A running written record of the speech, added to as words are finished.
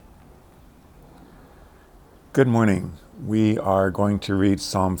Good morning. We are going to read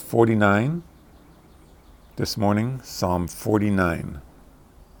Psalm 49 this morning. Psalm 49.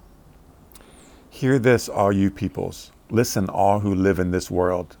 Hear this, all you peoples. Listen, all who live in this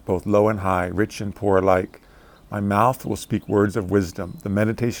world, both low and high, rich and poor alike. My mouth will speak words of wisdom. The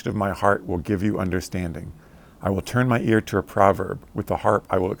meditation of my heart will give you understanding. I will turn my ear to a proverb. With the harp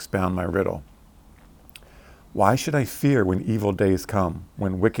I will expound my riddle. Why should I fear when evil days come,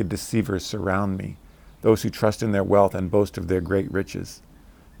 when wicked deceivers surround me, those who trust in their wealth and boast of their great riches?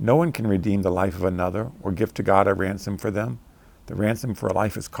 No one can redeem the life of another or give to God a ransom for them. The ransom for a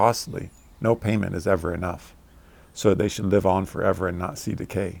life is costly. No payment is ever enough, so that they should live on forever and not see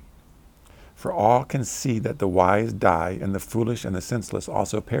decay. For all can see that the wise die, and the foolish and the senseless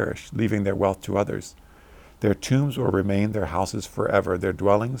also perish, leaving their wealth to others. Their tombs will remain their houses forever, their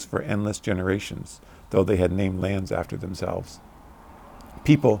dwellings for endless generations, though they had named lands after themselves.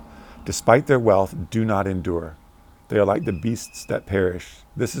 People, despite their wealth, do not endure. They are like the beasts that perish.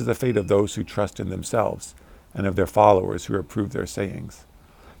 This is the fate of those who trust in themselves, and of their followers who approve their sayings.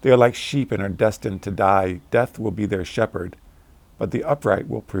 They are like sheep and are destined to die. Death will be their shepherd, but the upright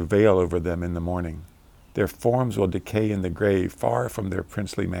will prevail over them in the morning. Their forms will decay in the grave, far from their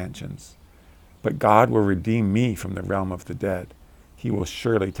princely mansions. But God will redeem me from the realm of the dead. He will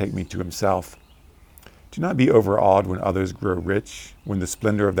surely take me to himself. Do not be overawed when others grow rich, when the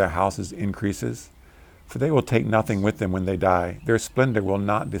splendor of their houses increases, for they will take nothing with them when they die. Their splendor will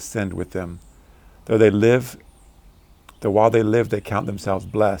not descend with them. Though while they live, they count themselves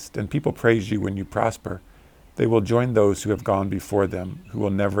blessed, and people praise you when you prosper. They will join those who have gone before them, who will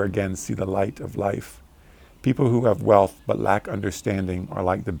never again see the light of life. People who have wealth but lack understanding are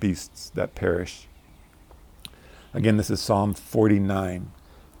like the beasts that perish. Again, this is Psalm 49,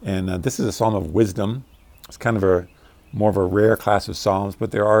 and this is a psalm of wisdom. It's kind of more of a rare class of psalms,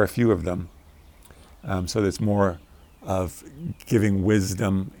 but there are a few of them. So it's more of giving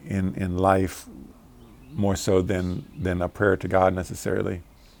wisdom in life, more so than a prayer to God necessarily.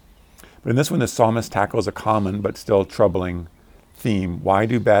 But in this one, the psalmist tackles a common but still troubling theme. Why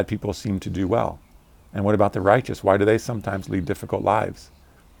do bad people seem to do well? And what about the righteous? Why do they sometimes lead difficult lives?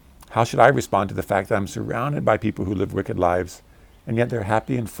 How should I respond to the fact that I'm surrounded by people who live wicked lives, and yet they're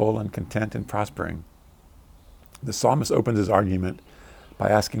happy and full and content and prospering? The psalmist opens his argument by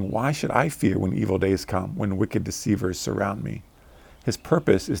asking, why should I fear when evil days come, when wicked deceivers surround me? His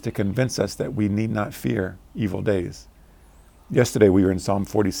purpose is to convince us that we need not fear evil days. Yesterday we were in Psalm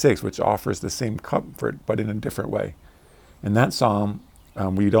 46, which offers the same comfort, but in a different way. In that psalm,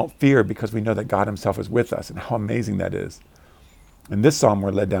 we don't fear because we know that God himself is with us, and how amazing that is. In this psalm, we're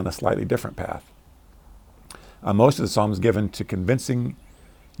led down a slightly different path. Most of the psalm is given to convincing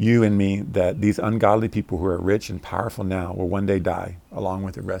you and me that these ungodly people who are rich and powerful now will one day die, along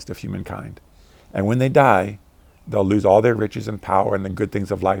with the rest of humankind. And when they die, they'll lose all their riches and power and the good things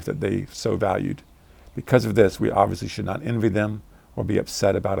of life that they so valued. Because of this, we obviously should not envy them or be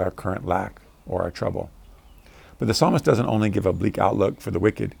upset about our current lack or our trouble. But the psalmist doesn't only give a bleak outlook for the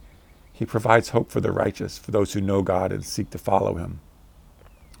wicked. He provides hope for the righteous, for those who know God and seek to follow him.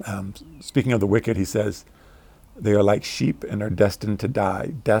 Speaking of the wicked, he says, they are like sheep and are destined to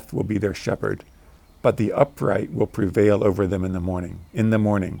die. Death will be their shepherd, but the upright will prevail over them in the morning. In the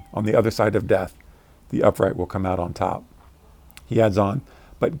morning, on the other side of death, the upright will come out on top. He adds on,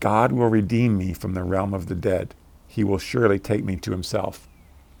 but God will redeem me from the realm of the dead. He will surely take me to himself.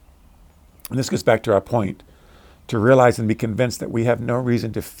 And this goes back to our point, to realize and be convinced that we have no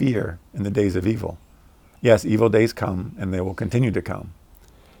reason to fear in the days of evil. Yes, evil days come, and they will continue to come.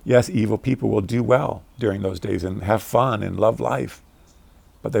 Yes, evil people will do well during those days and have fun and love life,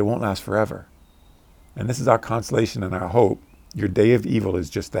 but they won't last forever. And this is our consolation and our hope. Your day of evil is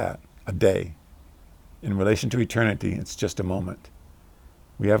just that, a day. In relation to eternity, it's just a moment.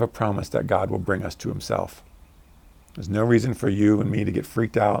 We have a promise that God will bring us to himself. There's no reason for you and me to get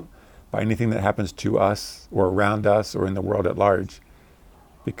freaked out by anything that happens to us or around us or in the world at large,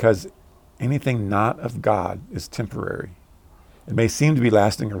 because anything not of God is temporary. It may seem to be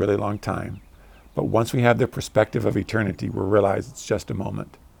lasting a really long time, but once we have the perspective of eternity, we'll realize it's just a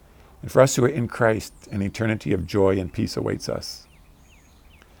moment. And for us who are in Christ, an eternity of joy and peace awaits us.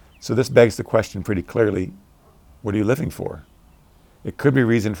 So this begs the question pretty clearly, what are you living for? It could be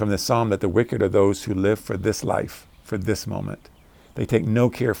reasoned from this psalm that the wicked are those who live for this life, for this moment. They take no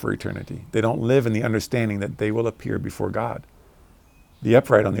care for eternity. They don't live in the understanding that they will appear before God. The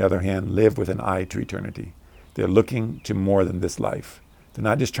upright, on the other hand, live with an eye to eternity. They're looking to more than this life. They're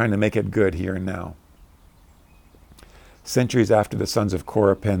not just trying to make it good here and now. Centuries after the sons of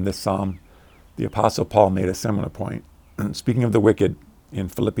Korah penned this psalm, the Apostle Paul made a similar point. Speaking of the wicked, in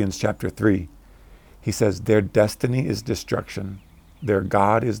Philippians chapter 3, He says, their destiny is destruction, their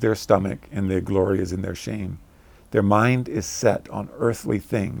God is their stomach, and their glory is in their shame. Their mind is set on earthly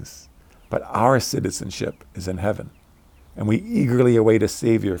things, but our citizenship is in heaven. And we eagerly await a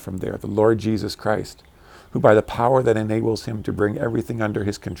Savior from there, the Lord Jesus Christ, who by the power that enables him to bring everything under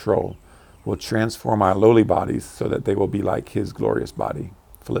his control will transform our lowly bodies so that they will be like his glorious body.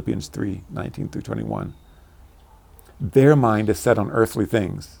 Philippians 3:19-21. Their mind is set on earthly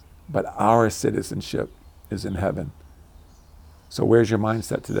things, but our citizenship is in heaven. So where's your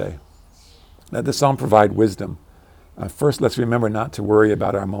mindset today? Let the psalm provide wisdom. First, let's remember not to worry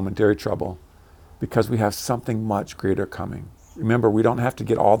about our momentary trouble, because we have something much greater coming. Remember, we don't have to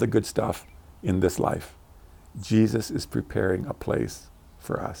get all the good stuff in this life. Jesus is preparing a place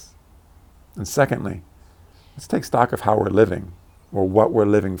for us. And secondly, let's take stock of how we're living, or what we're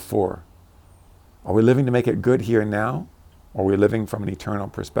living for. Are we living to make it good here and now? Or are we living from an eternal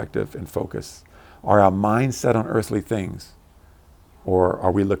perspective and focus? Are our minds set on earthly things? Or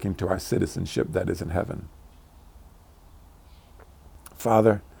are we looking to our citizenship that is in heaven?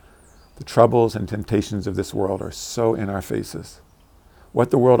 Father, the troubles and temptations of this world are so in our faces. What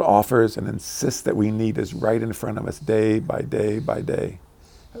the world offers and insists that we need is right in front of us day by day by day.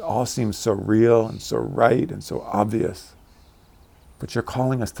 It all seems so real and so right and so obvious. But you're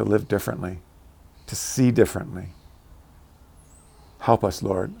calling us to live differently, to see differently. Help us,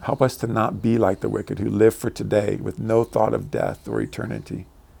 Lord. Help us to not be like the wicked who live for today with no thought of death or eternity.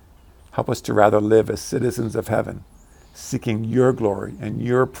 Help us to rather live as citizens of heaven, seeking your glory and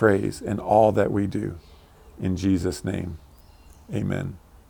your praise in all that we do. In Jesus' name, amen.